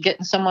 is she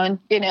getting someone,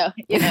 she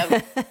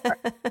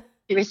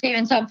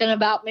receiving something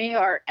about me,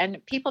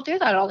 and people do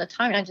that all the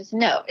time. And I just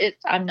know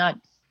I'm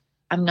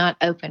not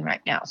open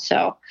right now.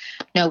 So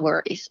no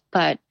worries.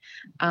 But,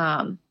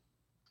 I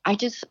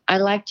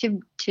like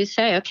to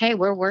say, okay,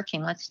 we're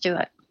working, let's do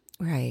it.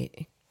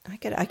 Right.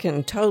 I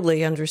can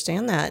totally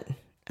understand that.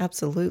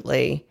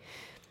 Absolutely.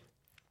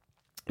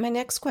 My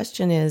next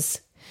question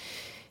is,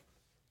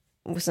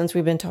 since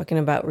we've been talking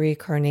about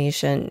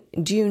reincarnation,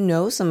 do you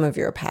know some of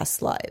your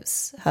past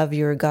lives? Have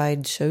your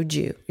guide showed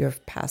you your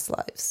past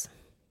lives?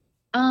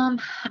 I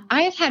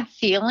have had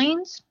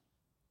feelings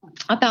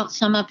about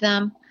some of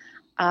them.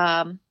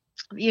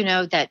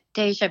 That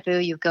deja vu,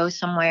 you go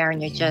somewhere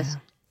and you just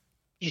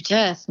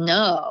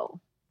know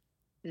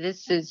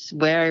this is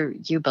where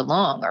you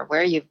belong or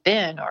where you've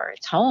been or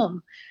it's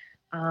home.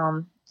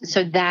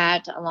 So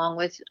that, along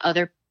with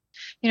other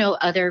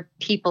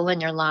people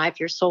in your life,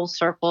 your soul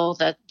circle,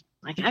 that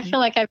I feel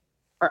like I've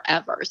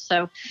forever.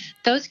 So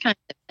those kinds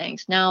of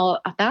things. Now,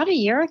 about a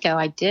year ago,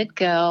 I did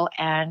go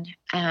and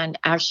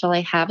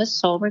actually have a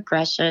soul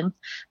regression,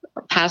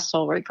 or past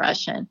soul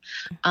regression.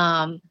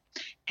 And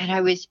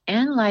I was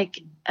in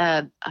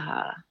a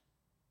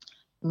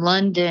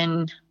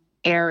London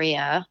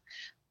area,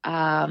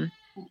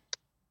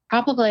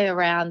 probably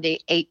around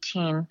the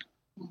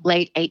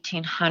late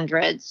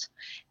 1800s.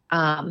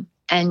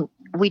 And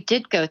we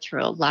did go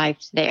through a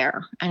life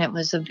there, and it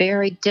was a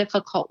very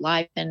difficult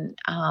life. And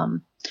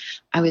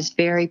I was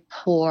very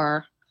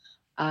poor,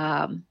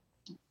 kind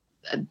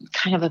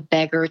of a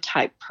beggar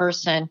type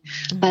person,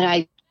 but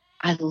I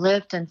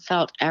lived and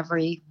felt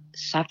every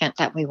second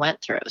that we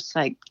went through. It's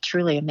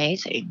truly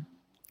amazing.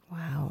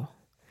 Wow.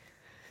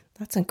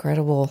 That's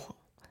incredible.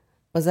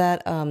 Was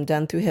that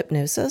done through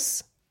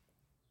hypnosis?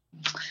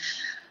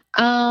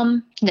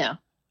 No.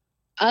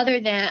 Other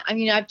than,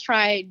 I've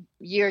tried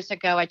years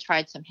ago, I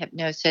tried some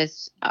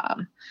hypnosis,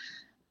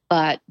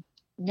 but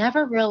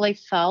never really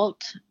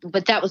felt,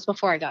 but that was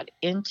before I got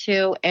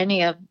into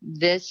any of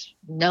this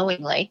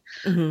knowingly.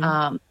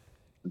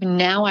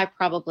 Now I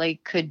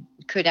probably could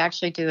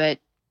actually do it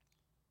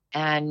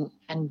and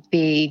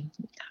be,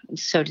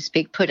 so to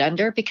speak, put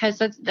under, because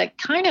that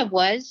kind of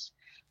was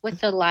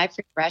with the life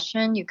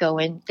regression. They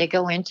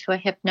go into a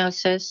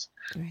hypnosis.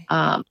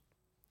 Right.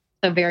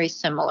 So very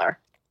similar.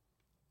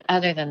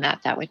 Other than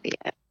that, that would be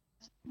it.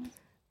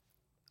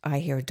 I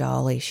hear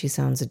Dolly. She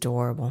sounds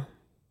adorable.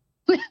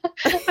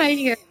 I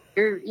hear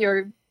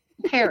your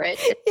parrot.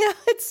 Yeah,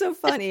 it's so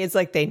funny. It's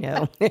like they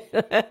know.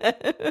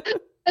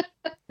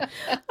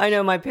 I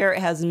know my parrot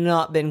has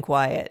not been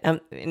quiet.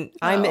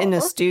 I'm in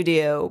a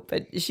studio,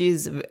 but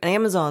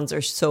Amazons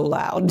are so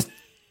loud.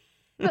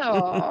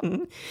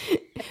 But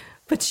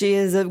she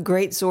is a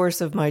great source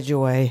of my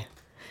joy.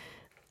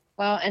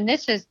 Well, and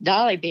this is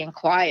Dolly being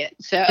quiet,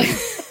 so...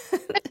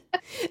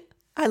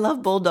 I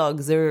love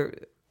bulldogs. They're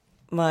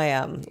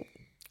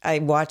I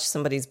watch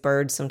somebody's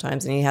bird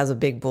sometimes, and he has a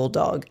big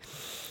bulldog,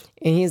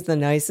 and he's the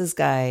nicest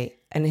guy,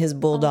 and his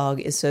bulldog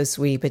is so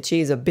sweet, but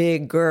she's a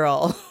big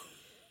girl.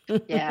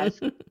 Yes.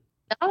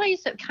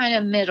 Dolly's kind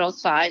of middle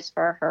size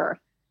for her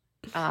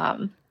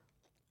um,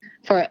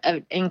 for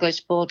an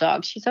English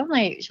bulldog. She's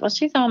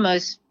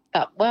almost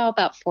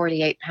about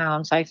 48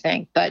 pounds, I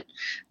think, but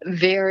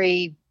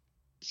very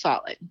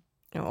solid.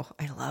 Oh,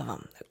 I love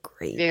them. They're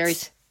great. Very.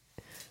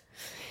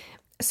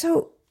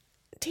 So,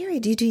 Terry,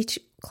 do you teach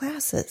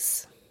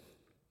classes?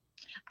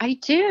 I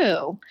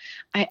do.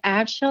 I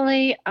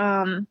actually,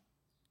 I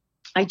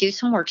do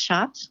some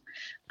workshops.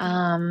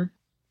 I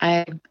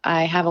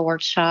have a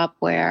workshop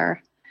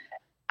where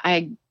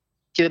I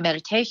do a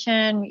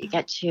meditation. You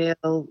get to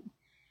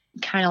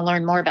kind of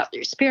learn more about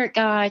your spirit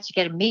guides. You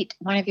get to meet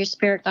one of your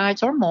spirit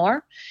guides or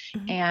more.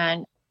 Mm-hmm.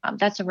 And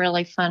that's a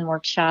really fun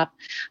workshop.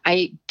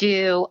 I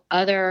do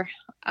other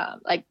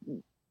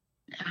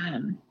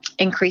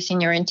increasing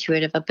your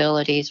intuitive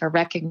abilities or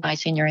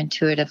recognizing your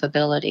intuitive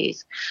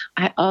abilities.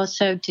 I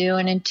also do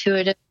an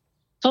intuitive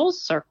soul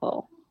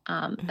circle.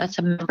 That's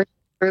a membership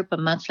group, a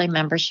monthly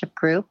membership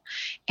group,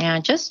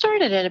 and just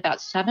started it about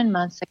 7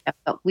 months ago,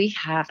 but we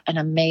have an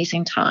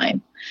amazing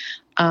time.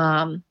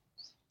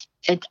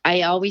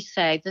 I always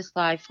say this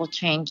life will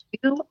change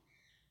you,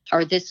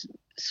 or this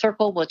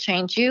circle will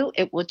change you.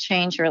 It will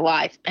change your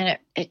life. And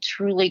it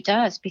truly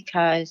does,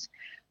 because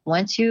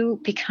once you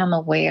become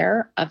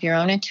aware of your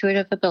own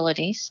intuitive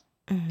abilities,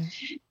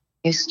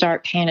 you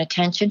start paying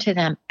attention to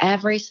them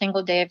every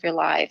single day of your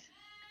life.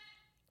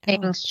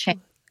 Things change.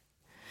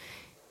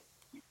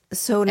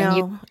 So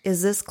now,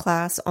 is this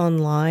class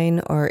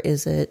online or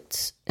is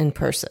it in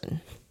person?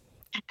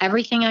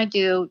 Everything I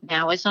do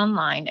now is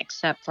online,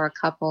 except for a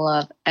couple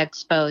of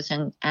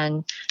expos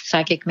and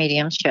psychic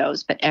medium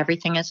shows, but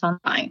everything is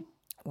online.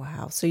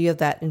 Wow. So you have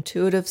that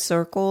intuitive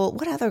circle.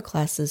 What other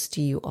classes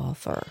do you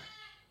offer?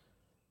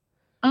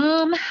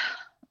 The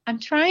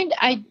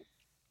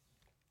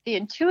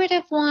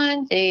intuitive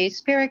one, the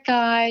spirit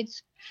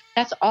guides,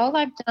 that's all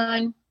I've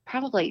done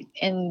probably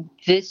in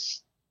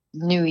this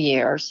new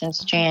year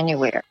since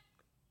January.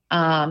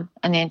 And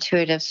the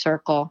intuitive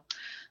circle.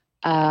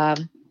 I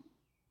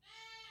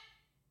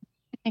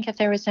think if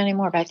there was any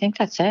more, but I think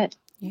that's it.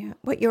 Yeah.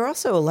 But you're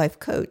also a life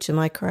coach. Am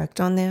I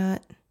correct on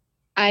that?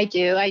 I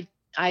do.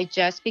 I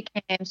just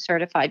became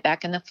certified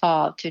back in the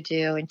fall to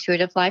do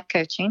intuitive life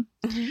coaching.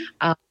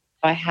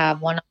 I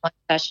have one-on-one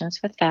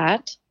sessions with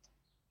that,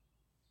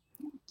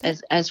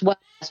 as well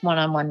as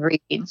one-on-one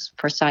readings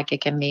for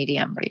psychic and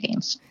medium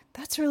readings.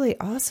 That's really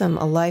awesome.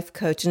 A life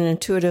coach, an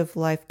intuitive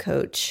life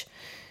coach.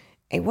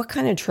 Hey, what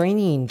kind of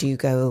training do you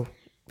go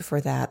for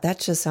that? That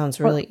just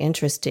sounds really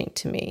interesting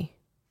to me.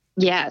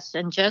 Yes.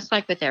 And just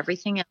like with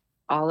everything else,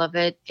 all of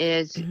it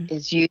is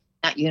using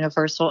that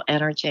universal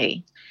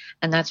energy.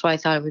 And that's why I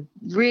thought it would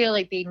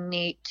really be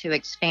neat to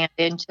expand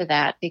into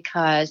that,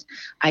 because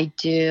I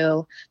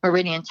do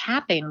meridian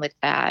tapping with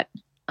that,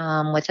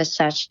 with a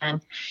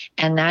session.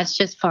 And that's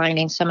just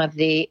finding some of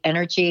the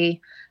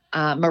energy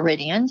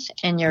meridians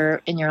in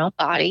your own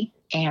body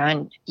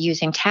and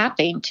using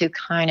tapping to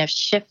kind of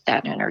shift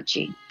that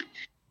energy.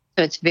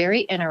 So it's very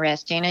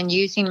interesting, and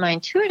using my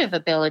intuitive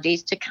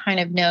abilities to kind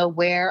of know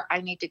where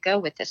I need to go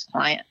with this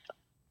client,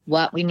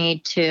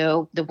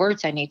 the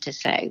words I need to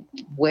say,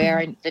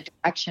 the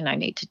direction I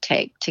need to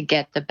take to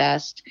get the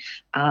best,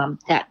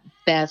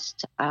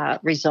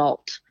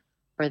 result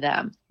for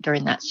them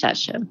during that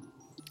session.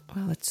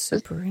 Wow, that's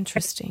super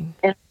interesting.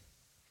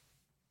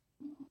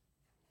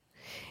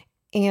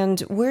 And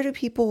where do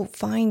people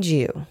find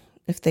you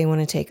if they want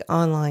to take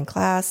online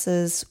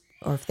classes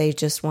or if they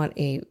just want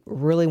a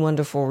really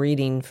wonderful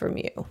reading from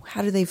you?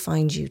 How do they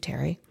find you,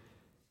 Terry?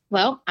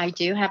 Well, I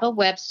do have a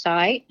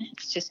website.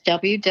 It's just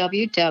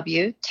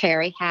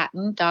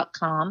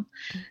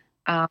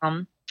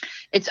www.terryhatton.com.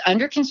 It's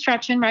under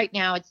construction right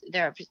now. It's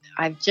there.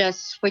 I've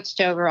just switched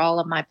over all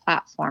of my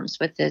platforms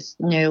with this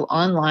new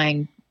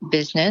online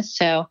business.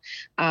 So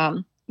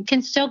you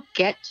can still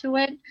get to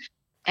it.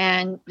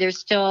 And there's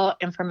still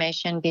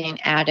information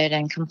being added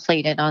and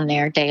completed on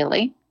there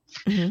daily.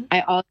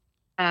 I also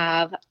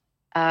have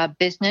a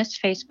business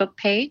Facebook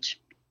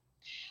page.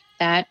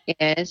 That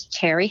is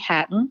Terry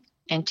Hatton,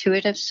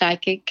 intuitive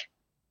psychic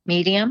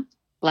medium,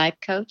 life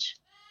coach,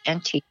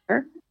 and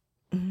teacher.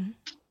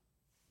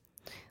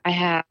 I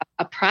have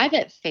a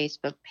private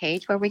Facebook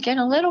page where we get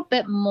a little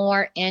bit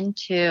more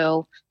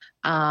into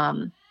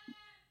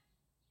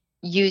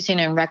using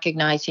and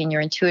recognizing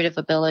your intuitive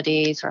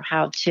abilities, or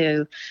how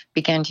to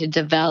begin to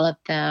develop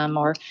them,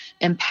 or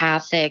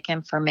empathic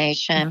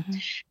information.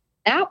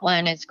 That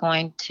one is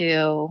going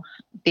to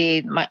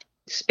be my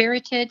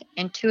spirited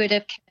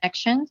intuitive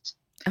connections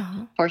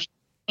for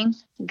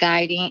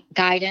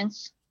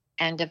guidance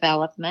and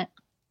development.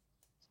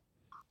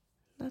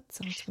 That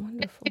sounds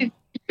wonderful. To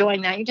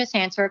join that, you just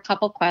answer a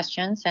couple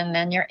questions and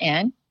then you're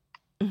in.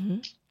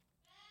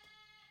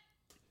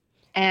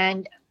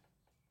 And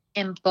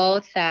in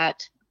both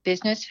that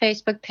business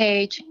Facebook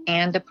page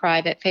and the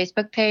private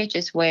Facebook page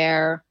is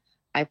where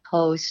I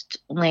post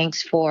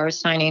links for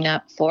signing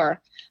up for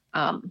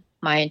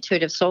my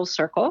Intuitive Soul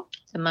Circle,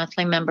 the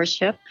monthly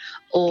membership,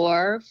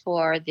 or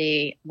for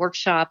the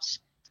workshops,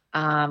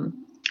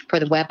 for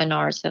the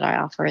webinars that I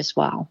offer as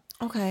well.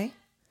 Okay.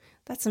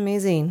 That's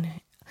amazing.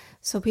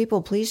 So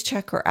people, please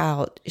check her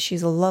out.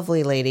 She's a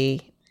lovely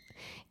lady.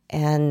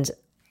 And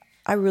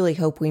I really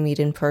hope we meet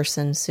in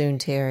person soon,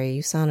 Terry.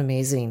 You sound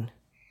amazing.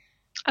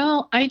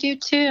 Oh, I do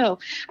too.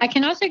 I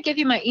can also give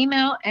you my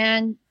email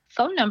and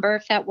phone number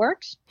if that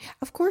works.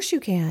 Of course you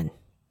can.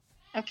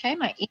 Okay,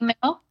 my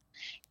email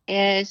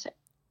is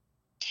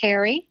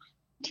Terry,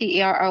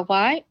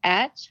 Terry,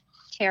 at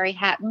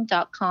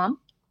terryhatton.com.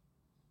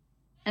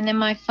 And then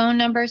my phone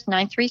number is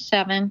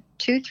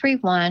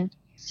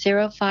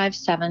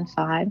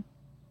 937-231-0575.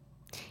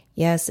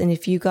 Yes, and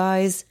if you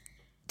guys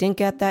didn't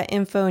get that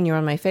info and you're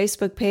on my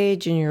Facebook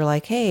page and you're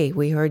like, hey,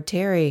 we heard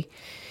Terry,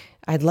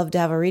 I'd love to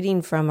have a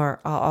reading from her,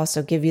 I'll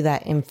also give you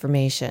that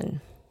information.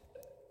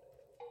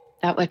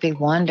 That would be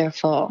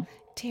wonderful.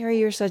 Terry,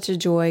 you're such a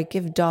joy.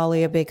 Give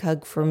Dolly a big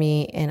hug for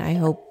me, and I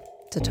hope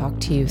to talk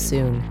to you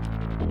soon.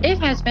 It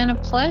has been a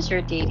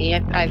pleasure, Dee Dee.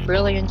 I've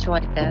really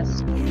enjoyed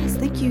this. Yes,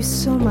 thank you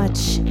so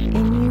much.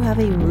 And you have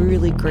a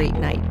really great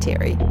night,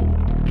 Terry.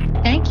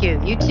 Thank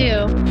you. You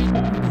too.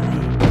 Bye.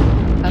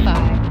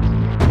 Bye-bye.